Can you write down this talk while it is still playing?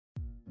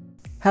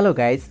Hello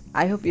guys,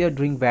 I hope you are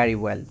doing very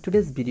well.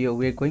 Today's video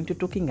we are going to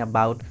talking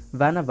about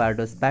Vanna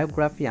Bardot's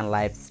biography and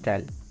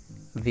lifestyle.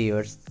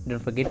 Viewers, don't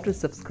forget to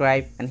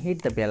subscribe and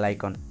hit the bell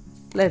icon.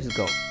 Let's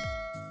go.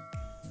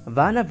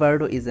 Vanna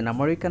Bardot is an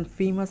American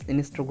famous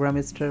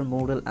Instagram star,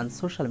 model and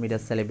social media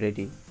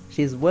celebrity.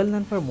 She is well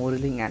known for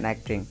modeling and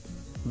acting.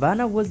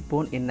 Vanna was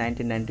born in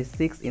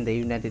 1996 in the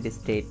United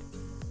States.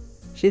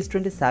 She is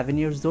 27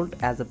 years old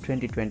as of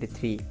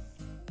 2023.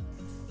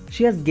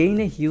 She has gained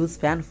a huge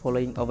fan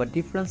following over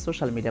different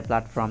social media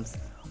platforms.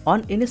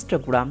 On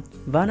Instagram,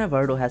 Vanna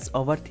Bardot has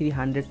over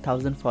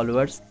 300,000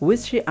 followers, which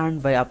she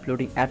earned by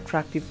uploading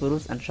attractive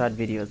photos and short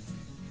videos.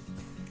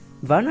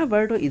 Vanna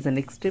Bardot is an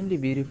extremely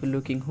beautiful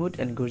looking hood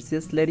and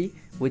gorgeous lady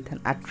with an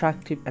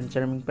attractive and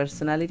charming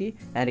personality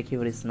and a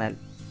cute smile.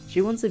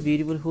 She owns a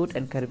beautiful hood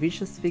and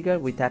curvaceous figure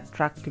with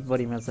attractive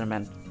body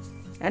measurement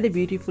and a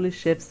beautifully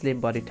shaped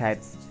slim body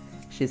types.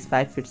 She is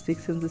 5 feet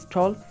 6 inches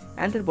tall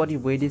and her body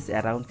weight is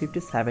around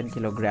 57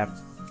 kg.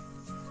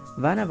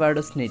 Vanna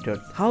Bardot's net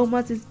worth. How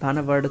much is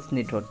Vanna Bardot's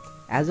net worth?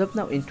 As of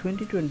now in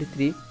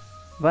 2023,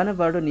 Vanna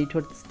Bardot net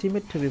worth is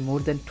estimated to be more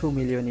than $2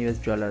 million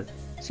US.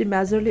 She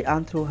majorly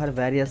earned through her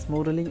various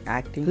modeling,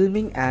 acting,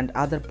 filming and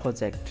other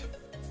projects.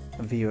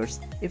 Viewers,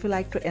 if you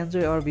like to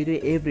enjoy our video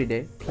every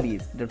day,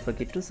 please don't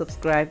forget to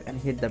subscribe and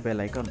hit the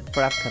bell icon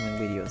for upcoming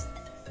videos.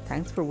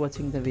 Thanks for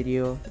watching the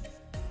video.